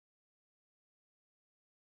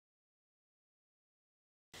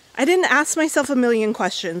I didn't ask myself a million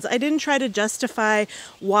questions. I didn't try to justify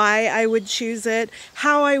why I would choose it,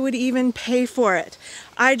 how I would even pay for it.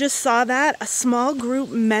 I just saw that, a small group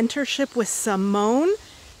mentorship with Simone.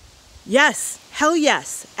 Yes, hell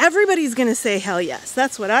yes. Everybody's going to say hell yes.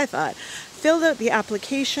 That's what I thought. Filled out the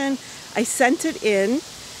application. I sent it in.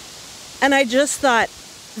 And I just thought,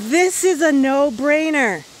 this is a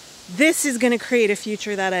no-brainer. This is going to create a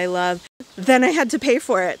future that I love. Then I had to pay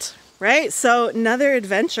for it, right? So another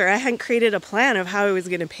adventure. I hadn't created a plan of how I was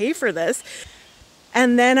going to pay for this.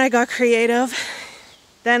 And then I got creative.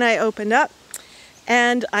 Then I opened up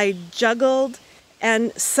and I juggled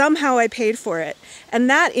and somehow I paid for it. And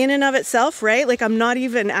that in and of itself, right? Like I'm not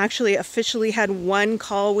even actually officially had one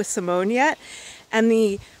call with Simone yet. And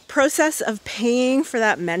the process of paying for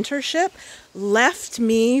that mentorship left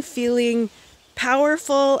me feeling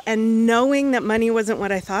powerful and knowing that money wasn't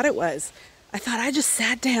what I thought it was. I thought I just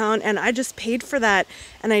sat down and I just paid for that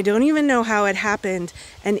and I don't even know how it happened.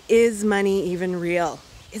 And is money even real?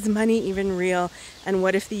 Is money even real? And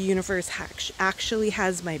what if the universe actually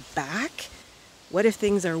has my back? What if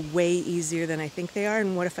things are way easier than I think they are?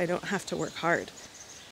 And what if I don't have to work hard?